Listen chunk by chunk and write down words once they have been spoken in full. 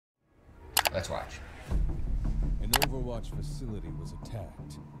Let's watch. An Overwatch facility was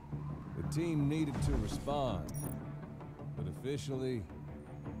attacked. The team needed to respond, but officially,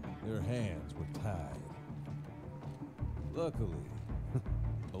 their hands were tied. Luckily,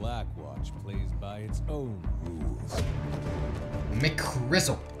 Blackwatch plays by its own rules.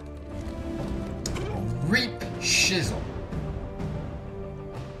 McCrizzle. Reap shizzle.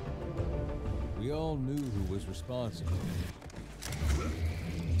 We all knew who was responsible.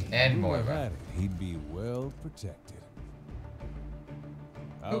 And Whoever Moira. had it, he'd be well protected.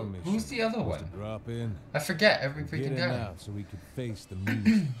 Our mission Who's the other was one? to drop in, I forget every get freaking him time. out so we could face the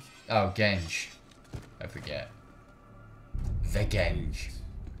music. Oh, Genge. I forget. The Genge.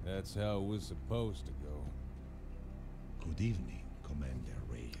 That's how it was supposed to go. Good evening, Commander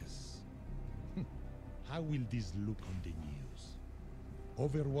Reyes. How will this look on the news?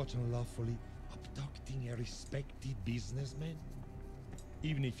 Overwatch unlawfully abducting a respected businessman?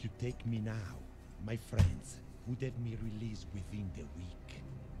 Even if you take me now, my friends would have me released within the week.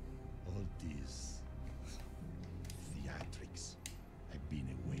 All this theatrics have been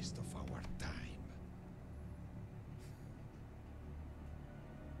a waste of our time.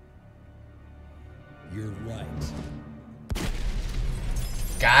 You're right.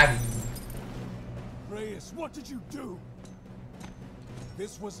 Got him. Reyes, what did you do?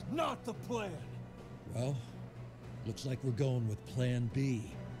 This was not the plan. Well, looks like we're going with Plan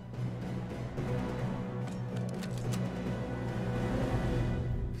B.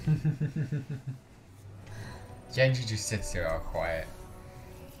 Genji just sits there all quiet.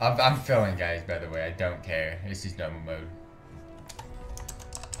 I'm filming, guys, by the way. I don't care. This is normal mode.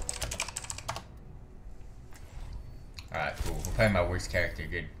 Alright, cool. We're playing my worst character.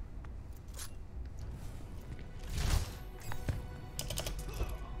 Good.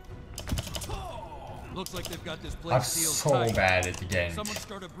 Looks like they've got this I'm place sealed so tight. bad at the game. Someone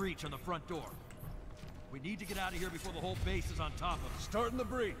start a breach on the front door. We need to get out of here before the whole base is on top of us. Starting the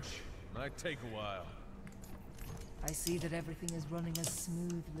breach. Might take a while. I see that everything is running as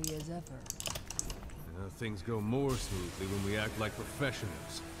smoothly as ever. Things go more smoothly when we act like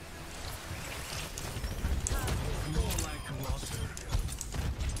professionals.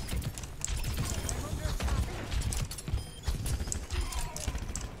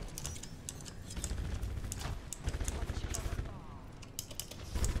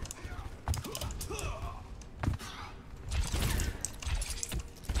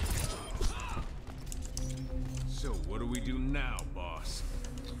 So what do we do now, boss?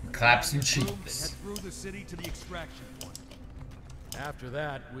 Clap some Head cheeks. through the city to the extraction point. After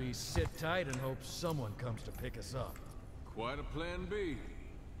that, we sit tight and hope someone comes to pick us up. Quite a plan B.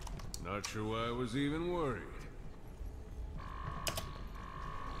 Not sure why I was even worried.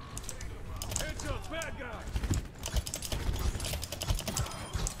 Heads up, bad guy!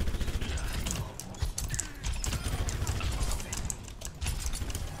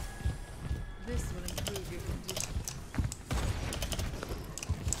 This will improve your condition.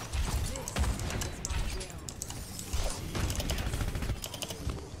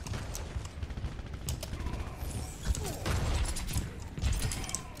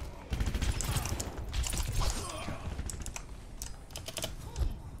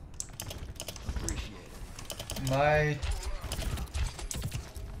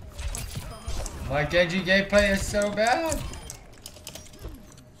 My Genji gameplay is so bad.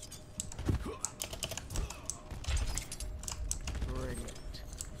 Brilliant.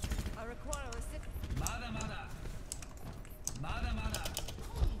 I require assistance.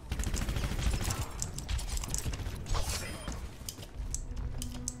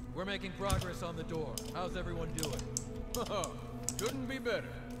 We're making progress on the door. How's everyone doing? Couldn't be better.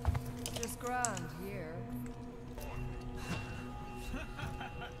 Just grand here.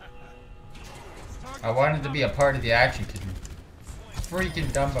 I wanted to be a part of the action because freaking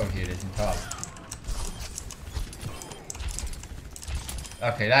Dumbo here doesn't talk.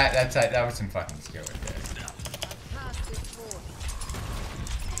 Okay, that was some fucking skill right there.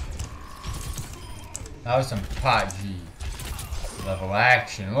 That was some pot G level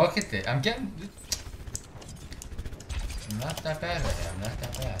action. Look at this. I'm not that bad right now. I'm not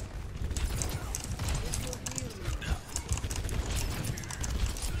that bad.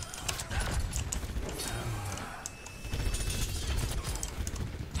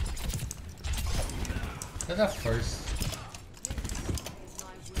 Is that the first?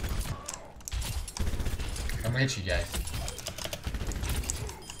 I'm gonna hit you guys.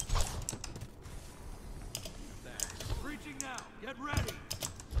 Breaching now. Get ready.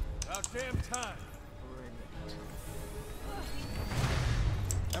 About damn time.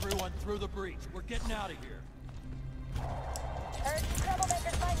 Everyone through the breach. We're getting out of here. Heard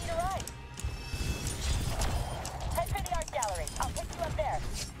troublemakers might need a ride.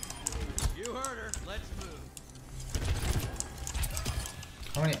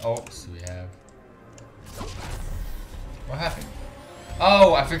 How many ults do we have? What happened?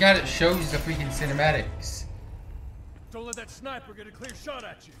 Oh, I forgot it shows the freaking cinematics. Don't let that sniper get a clear shot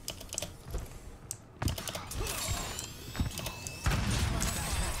at you.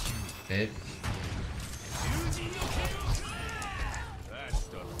 Bitch. That's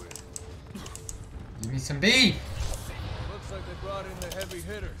done with. Give me some beef. Looks like they brought in the heavy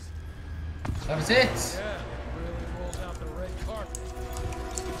hitters. That was it. Yeah, really rolled out the red carpet.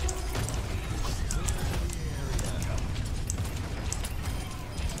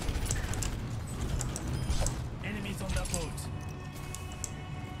 Enemies on that boat.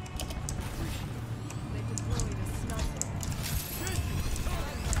 They deployed a sniper.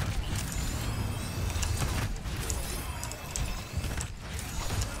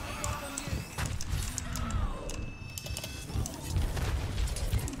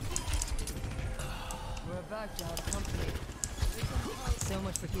 We're about to have company. So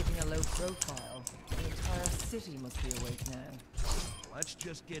much for keeping a low profile. The entire city must be awake now. Let's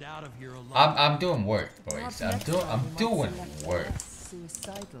just get out of here alive. I'm doing work, boys. Perhaps I'm next doing time we might doing select a work. less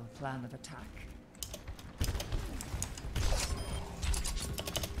suicidal plan of attack.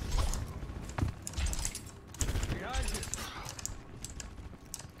 Behind you.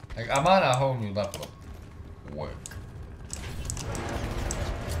 Like I'm on a whole new level of work.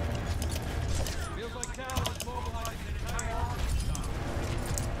 Feels like town is mobilizing an entire army.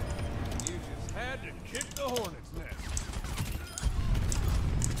 You just had to kick the hornet's nest.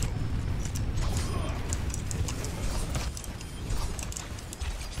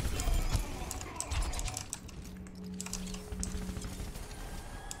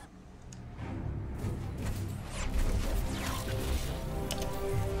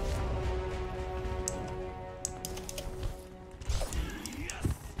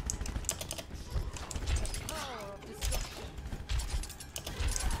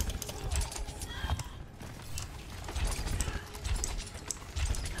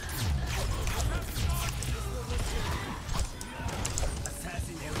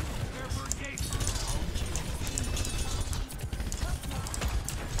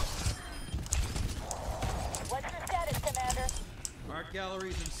 Art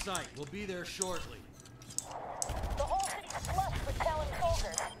gallery's in sight. We'll be there shortly. The whole city's flush with Talon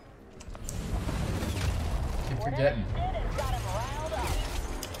soldiers. Keep Whatever forgetting. you did has got him riled up.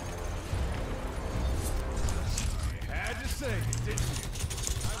 Had to say it, didn't you?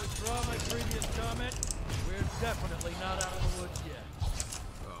 I withdraw my previous comment. We're definitely not out of the woods yet.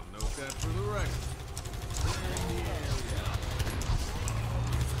 I'll note that for the record. Clearing the area.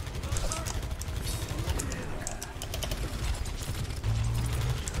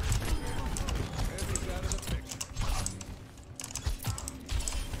 Heavy's out of the picture.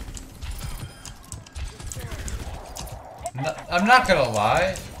 I'm not gonna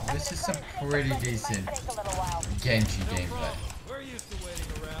lie. This is some pretty decent Take a little while. Genji No gameplay. problem. We're used to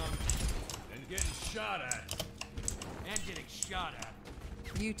waiting around and getting shot at. And getting shot at.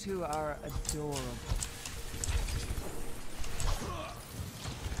 You two are adorable.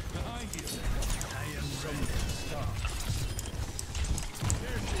 Behind you. I am ready to start.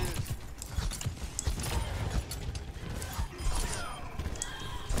 There she is.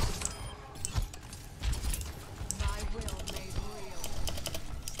 My will made real.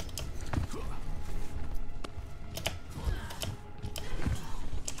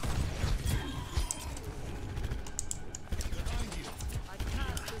 Behind you. I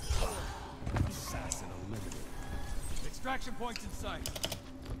cast this sword. Assassin eliminated. Extraction points in sight.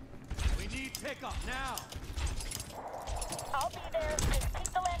 We need pickup now. I'll be there. Just keep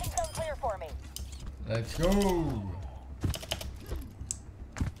the landing zone clear for me. Let's go.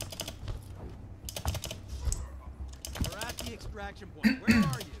 We're at the extraction point. Where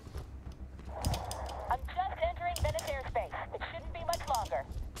are you? I'm just entering Venice airspace. It shouldn't be much longer.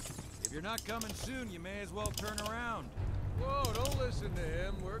 If you're not coming soon, you may as well turn around. Whoa, don't listen to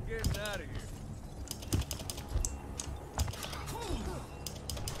him. We're getting out of here.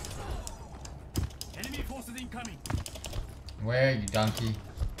 Enemy forces incoming. Where you donkey?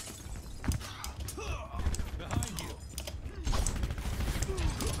 Behind you.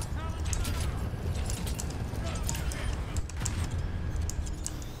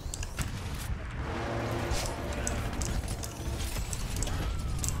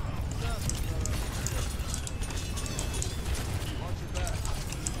 Watch your back.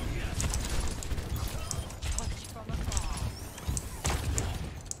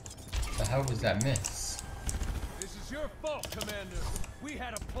 The hell was that miss? This is your fault, Commander. We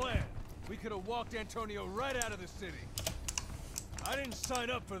had a plan. We could have walked Antonio right out of the city. I didn't sign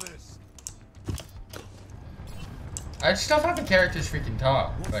up for this. I just love how the characters freaking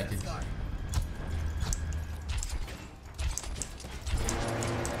talk. Like it's...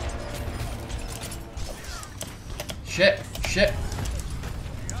 Shit, shit.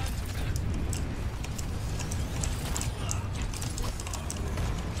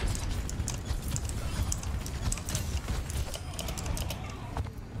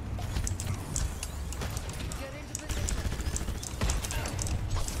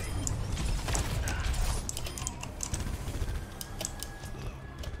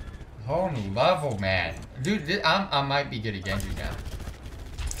 Whole new level, man. Dude, I might be good against you now.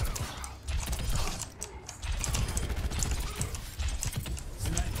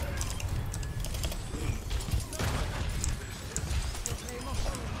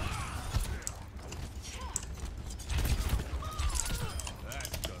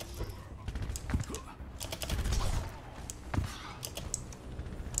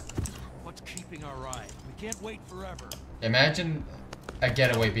 What's keeping our ride? We can't wait forever. Imagine a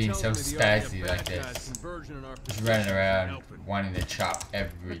getaway being so spazzy like this. Just running around, wanting to chop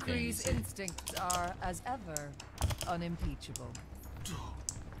everything. McCree's instincts are, as ever, unimpeachable.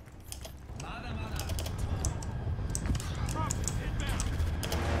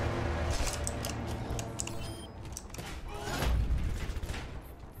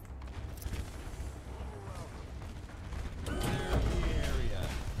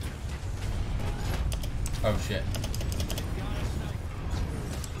 Oh shit.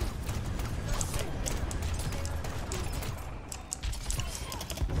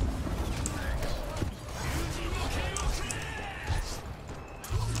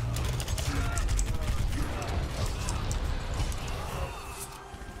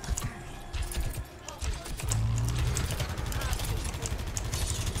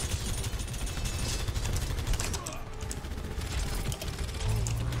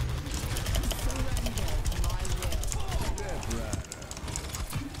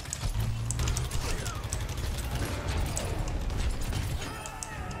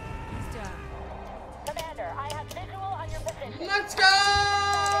 Let's go!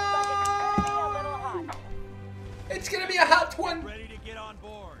 It's gonna be a hot one. Ready to get on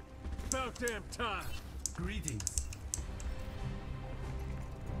board. About damn time. Greetings.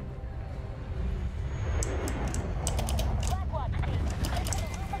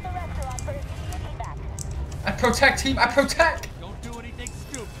 I protect, team. I protect. Don't do anything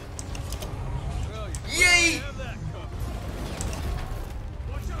stupid. Yay!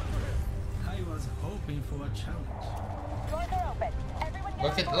 I was hoping for a challenge.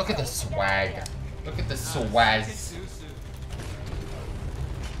 Look at the swag. Look at the swag.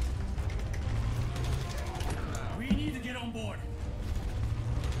 We need to get on board.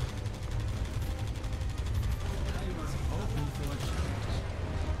 I was hoping for a challenge.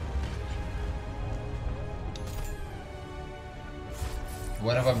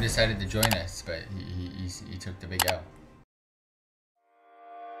 One of them decided to join us, but he took the big L.